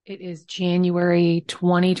It is January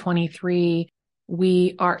 2023.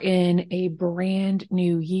 We are in a brand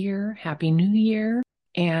new year. Happy New Year.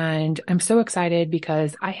 And I'm so excited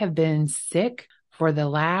because I have been sick for the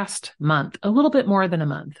last month, a little bit more than a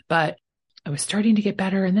month, but I was starting to get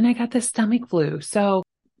better and then I got this stomach flu. So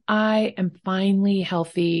I am finally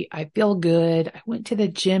healthy. I feel good. I went to the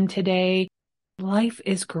gym today. Life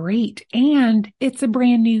is great. And it's a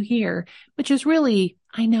brand new year, which is really,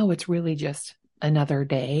 I know it's really just another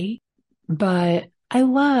day, but I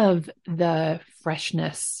love the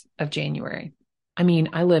freshness of January. I mean,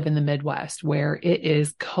 I live in the Midwest where it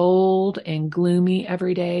is cold and gloomy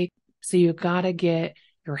every day. So you got to get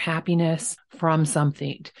your happiness from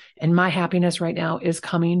something. And my happiness right now is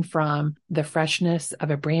coming from the freshness of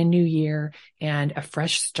a brand new year and a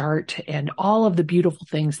fresh start and all of the beautiful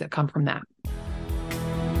things that come from that.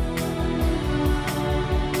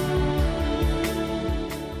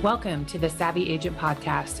 Welcome to the Savvy Agent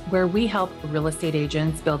Podcast, where we help real estate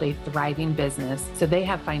agents build a thriving business so they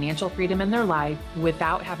have financial freedom in their life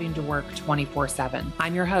without having to work 24/7.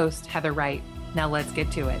 I'm your host, Heather Wright. Now let's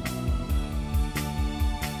get to it.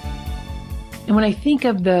 And when I think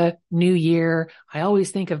of the new year, I always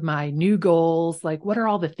think of my new goals, like what are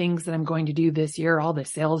all the things that I'm going to do this year, all the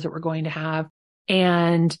sales that we're going to have.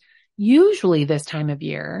 And usually this time of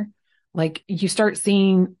year, like you start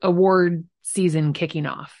seeing award season kicking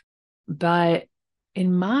off. But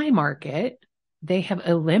in my market, they have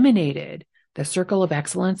eliminated the Circle of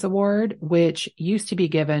Excellence Award, which used to be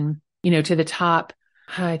given, to the top,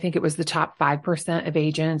 I think it was the top 5% of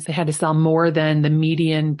agents. They had to sell more than the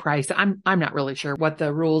median price. I'm not really sure what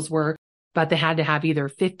the rules were, but they had to have either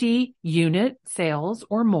 50 unit sales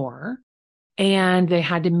or more. And they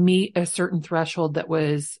had to meet a certain threshold that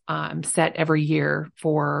was set every year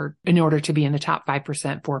in order to be in the top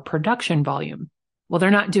 5% for production volume. Well,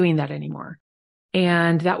 they're not doing that anymore.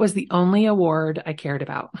 And that was the only award I cared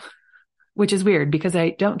about, which is weird because I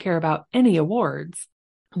don't care about any awards.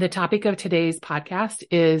 The topic of today's podcast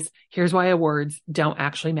is here's why awards don't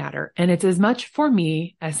actually matter. And it's as much for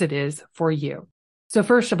me as it is for you. So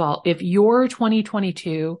first of all, if your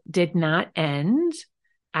 2022 did not end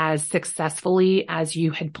as successfully as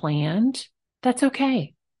you had planned, that's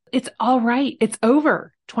okay. It's all right. It's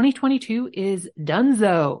over. 2022 is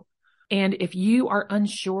donezo. And if you are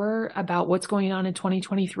unsure about what's going on in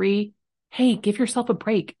 2023, hey, give yourself a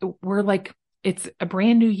break. It's a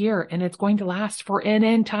brand new year and it's going to last for an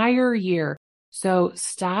entire year. So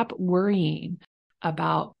stop worrying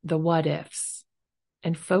about the what ifs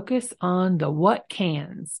and focus on the what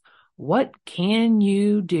cans. What can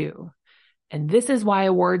you do? And this is why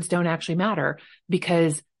awards don't actually matter,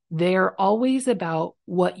 because they're always about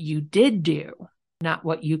what you did do, not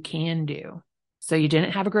what you can do. So you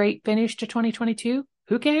didn't have a great finish to 2022?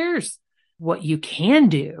 Who cares? What you can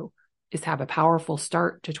do is have a powerful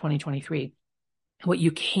start to 2023. What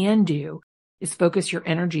you can do is focus your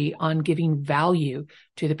energy on giving value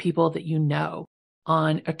to the people that you know,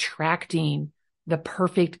 on attracting the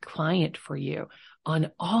perfect client for you,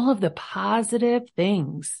 on all of the positive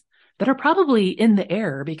things that are probably in the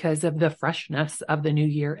air because of the freshness of the new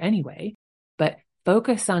year anyway. But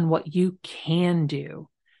focus on what you can do,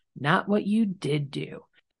 not what you did do.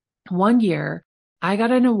 One year, I got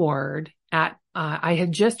an award I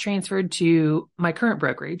had just transferred to my current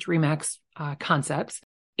brokerage, Remax Concepts.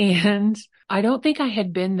 And I don't think I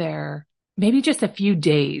had been there maybe just a few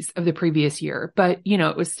days of the previous year, but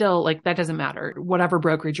it was still like, that doesn't matter. Whatever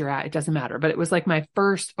brokerage you're at, it doesn't matter. But it was like my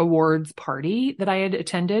first awards party that I had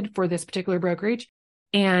attended for this particular brokerage.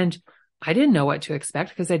 And I didn't know what to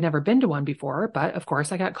expect because I'd never been to one before. But of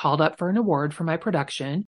course I got called up for an award for my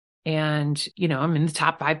production. And, I'm in the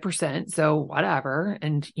top 5%. So whatever.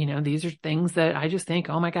 And, these are things that I just think,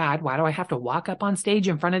 oh my God, why do I have to walk up on stage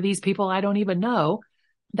in front of these people I don't even know?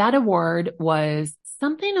 That award was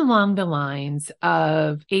something along the lines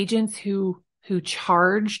of agents who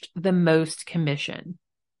charged the most commission.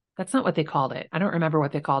 That's not what they called it. I don't remember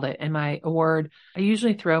what they called it. And my award, I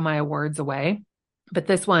usually throw my awards away, but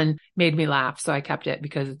this one made me laugh. So I kept it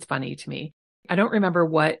because it's funny to me. I don't remember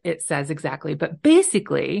what it says exactly, but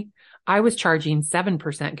basically I was charging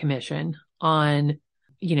 7% commission on,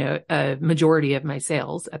 a majority of my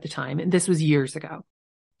sales at the time. And this was years ago.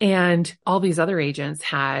 And all these other agents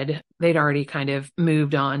they'd already kind of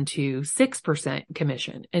moved on to 6%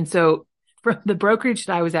 commission. And so from the brokerage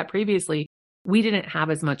that I was at previously, we didn't have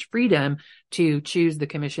as much freedom to choose the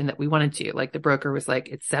commission that we wanted to. Like the broker was like,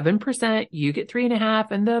 it's 7%, you get 3.5%,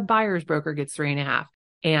 and the buyer's broker gets 3.5%.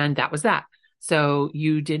 And that was that. So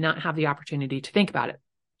you did not have the opportunity to think about it.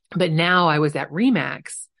 But now I was at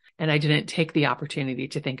Remax and I didn't take the opportunity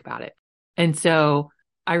to think about it. And so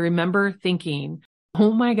I remember thinking,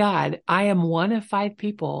 oh my God, I am one of 5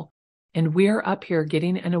 people and we're up here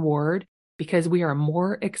getting an award because we are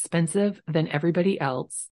more expensive than everybody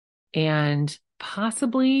else and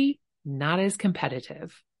possibly not as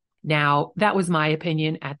competitive. Now, that was my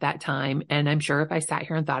opinion at that time. And I'm sure if I sat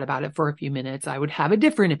here and thought about it for a few minutes, I would have a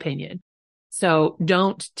different opinion. So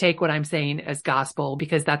don't take what I'm saying as gospel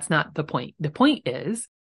because that's not the point. The point is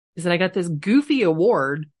that I got this goofy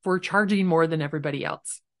award for charging more than everybody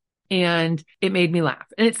else. And it made me laugh.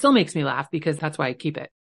 And it still makes me laugh because that's why I keep it.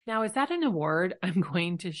 Now, is that an award I'm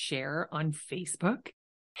going to share on Facebook?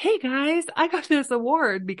 Hey guys, I got this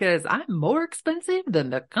award because I'm more expensive than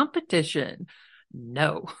the competition.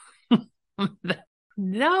 No,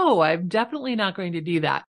 no, I'm definitely not going to do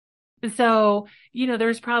that. So,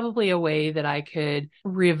 there's probably a way that I could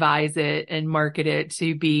revise it and market it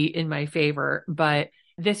to be in my favor. But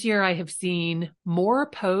this year I have seen more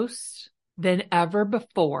posts than ever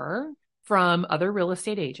before from other real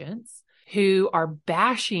estate agents who are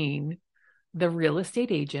bashing the real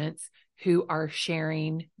estate agents who are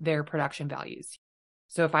sharing their production values.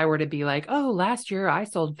 So if I were to be like, oh, last year I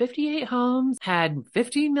sold 58 homes, had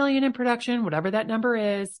 15 million in production, whatever that number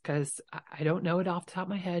is, because I don't know it off the top of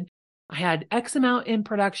my head. I had X amount in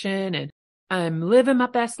production and I'm living my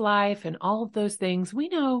best life and all of those things. We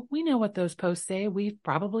know what those posts say. We've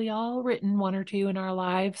probably all written 1 or 2 in our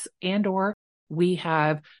lives or we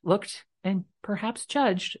have looked and perhaps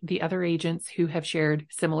judged the other agents who have shared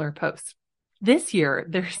similar posts. This year,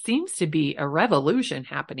 there seems to be a revolution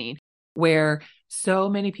happening where so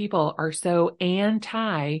many people are so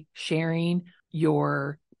anti-sharing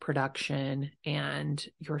your production and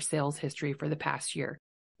your sales history for the past year,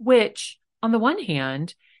 which on the one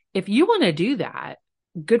hand, if you want to do that,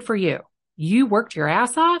 good for you. You worked your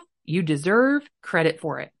ass off. You deserve credit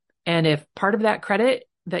for it. And if part of that credit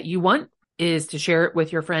that you want is to share it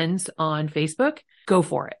with your friends on Facebook, go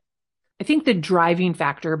for it. I think the driving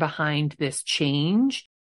factor behind this change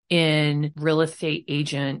in real estate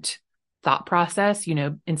agent thought process,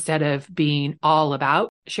 instead of being all about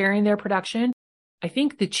sharing their production, I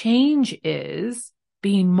think the change is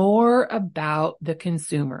being more about the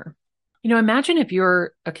consumer. Imagine if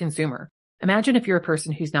you're a consumer. Imagine if you're a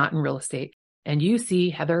person who's not in real estate and you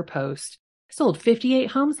see Heather post, I sold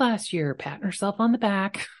 58 homes last year, patting herself on the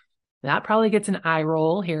back. That probably gets an eye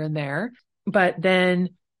roll here and there. But then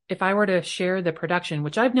if I were to share the production,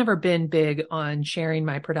 which I've never been big on sharing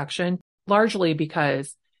my production, largely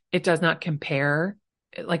because it does not compare,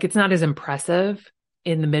 like it's not as impressive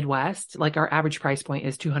in the Midwest. Like our average price point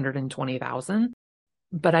is $220,000,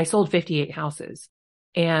 but I sold 58 houses.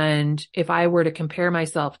 And if I were to compare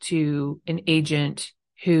myself to an agent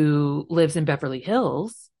who lives in Beverly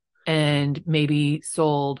Hills and maybe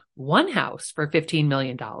sold 1 house for $15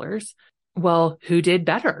 million, well, who did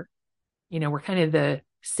better? We're kind of the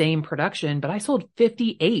same production, but I sold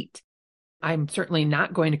 58. I'm certainly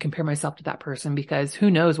not going to compare myself to that person because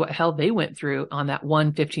who knows what hell they went through on that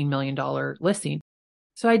one $15 million listing.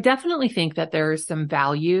 So I definitely think that there's some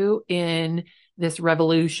value in this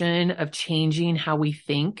revolution of changing how we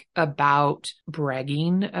think about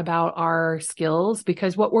bragging about our skills,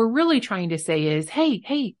 because what we're really trying to say is,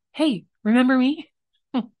 hey, remember me?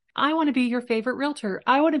 I want to be your favorite realtor.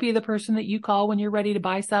 I want to be the person that you call when you're ready to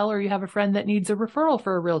buy, sell, or you have a friend that needs a referral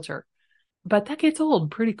for a realtor. But that gets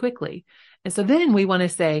old pretty quickly. And so then we want to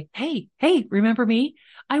say, hey, remember me?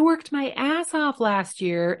 I worked my ass off last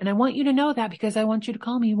year and I want you to know that because I want you to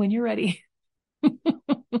call me when you're ready.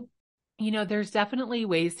 There's definitely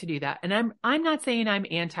ways to do that. And I'm not saying I'm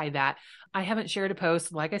anti that. I haven't shared a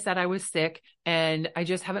post. Like I said, I was sick and I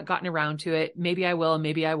just haven't gotten around to it. Maybe I will,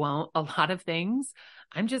 maybe I won't. A lot of things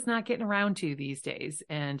I'm just not getting around to these days.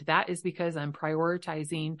 And that is because I'm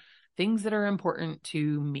prioritizing things that are important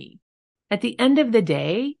to me. At the end of the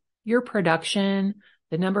day, your production,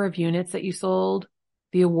 the number of units that you sold,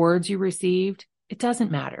 the awards you received, it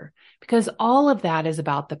doesn't matter because all of that is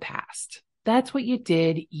about the past. That's what you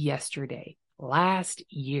did yesterday, last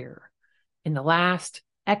year, in the last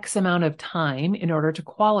X amount of time in order to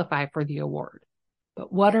qualify for the award.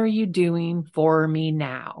 But what are you doing for me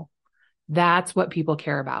now? That's what people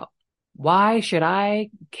care about. Why should I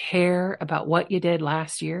care about what you did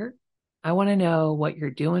last year? I want to know what you're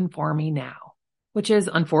doing for me now, which is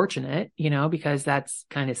unfortunate, because that's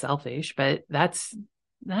kind of selfish, but that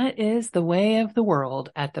is the way of the world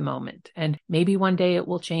at the moment. And maybe one day it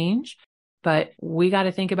will change, but we got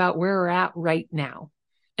to think about where we're at right now.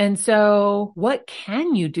 And so what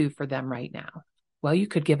can you do for them right now? Well, you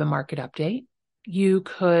could give a market update. You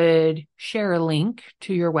could share a link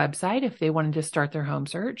to your website if they wanted to start their home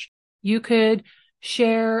search. You could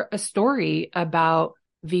share a story about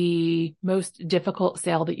the most difficult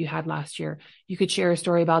sale that you had last year. You could share a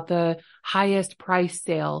story about the highest price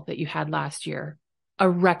sale that you had last year, a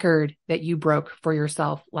record that you broke for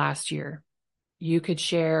yourself last year. You could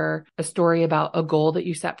share a story about a goal that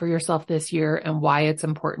you set for yourself this year and why it's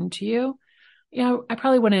important to you. I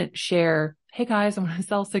probably wouldn't share, hey guys, I'm going to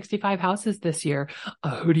sell 65 houses this year.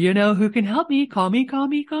 Who do you know who can help me? Call me, call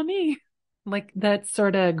me, call me. Like that's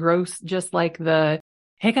sort of gross, just like the,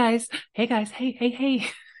 hey guys, hey,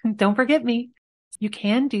 don't forget me. You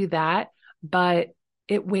can do that, but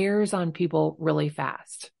it wears on people really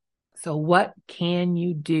fast. So what can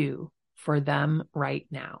you do for them right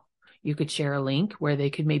now? You could share a link where they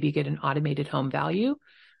could maybe get an automated home value.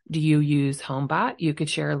 Do you use HomeBot? You could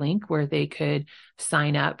share a link where they could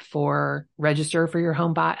sign up for register for your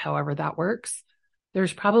HomeBot, however that works.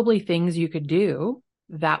 There's probably things you could do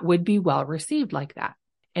that would be well received like that.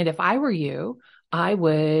 And if I were you, I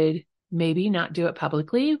would maybe not do it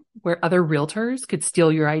publicly where other realtors could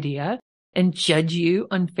steal your idea and judge you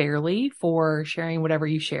unfairly for sharing whatever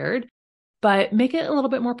you shared, but make it a little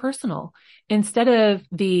bit more personal. Instead of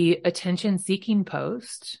the attention seeking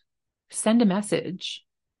post, send a message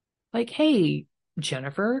like, hey,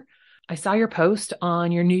 Jennifer, I saw your post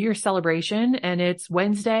on your New Year's celebration and it's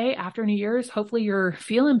Wednesday after New Year's. Hopefully you're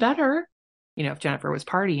feeling better. If Jennifer was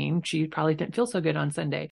partying, she probably didn't feel so good on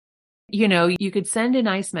Sunday. You could send a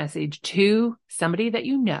nice message to somebody that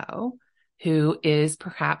you know who is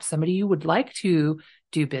perhaps somebody you would like to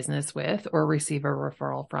do business with or receive a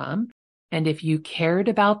referral from. And if you cared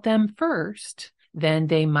about them first, then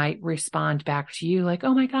they might respond back to you like,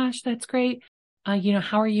 oh my gosh, that's great. How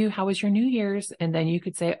are you? How was your New Year's? And then you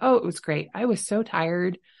could say, oh, it was great. I was so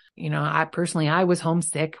tired. I was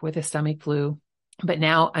homesick with a stomach flu, but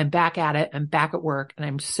now I'm back at it. I'm back at work and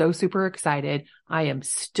I'm so super excited. I am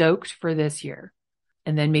stoked for this year.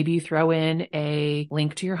 And then maybe you throw in a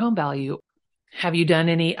link to your home value. Have you done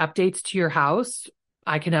any updates to your house?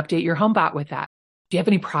 I can update your HomeBot with that. Do you have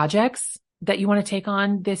any projects that you want to take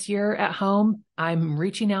on this year at home? I'm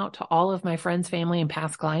reaching out to all of my friends, family, and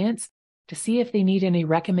past clients to see if they need any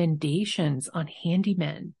recommendations on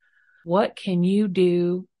handymen. What can you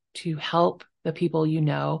do to help the people you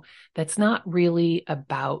know that's not really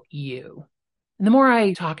about you? And the more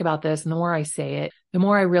I talk about this and the more I say it, the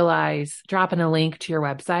more I realize dropping a link to your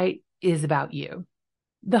website is about you.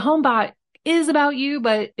 The HomeBot is about you,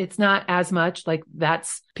 but it's not as much. Like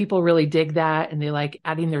people really dig that and they like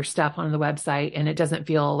adding their stuff on the website and it doesn't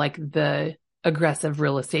feel like the aggressive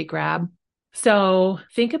real estate grab. So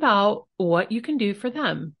think about what you can do for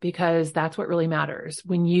them because that's what really matters.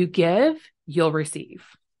 When you give, you'll receive.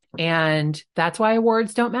 And that's why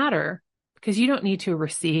awards don't matter because you don't need to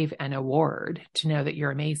receive an award to know that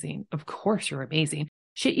you're amazing. Of course you're amazing.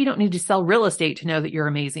 Shit, you don't need to sell real estate to know that you're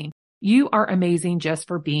amazing. You are amazing just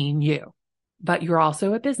for being you. But you're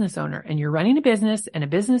also a business owner and you're running a business and a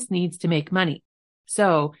business needs to make money.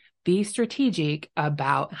 So be strategic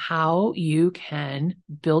about how you can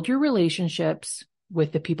build your relationships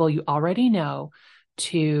with the people you already know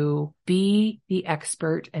to be the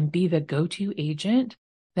expert and be the go-to agent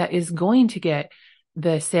that is going to get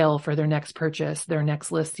the sale for their next purchase, their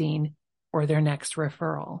next listing, or their next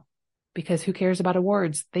referral. Because who cares about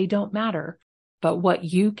awards? They don't matter. But what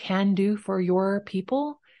you can do for your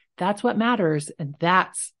people, that's what matters. And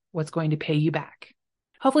that's what's going to pay you back.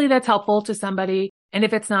 Hopefully that's helpful to somebody. And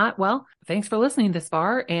if it's not, well, thanks for listening this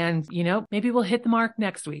far. And, maybe we'll hit the mark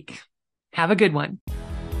next week. Have a good one.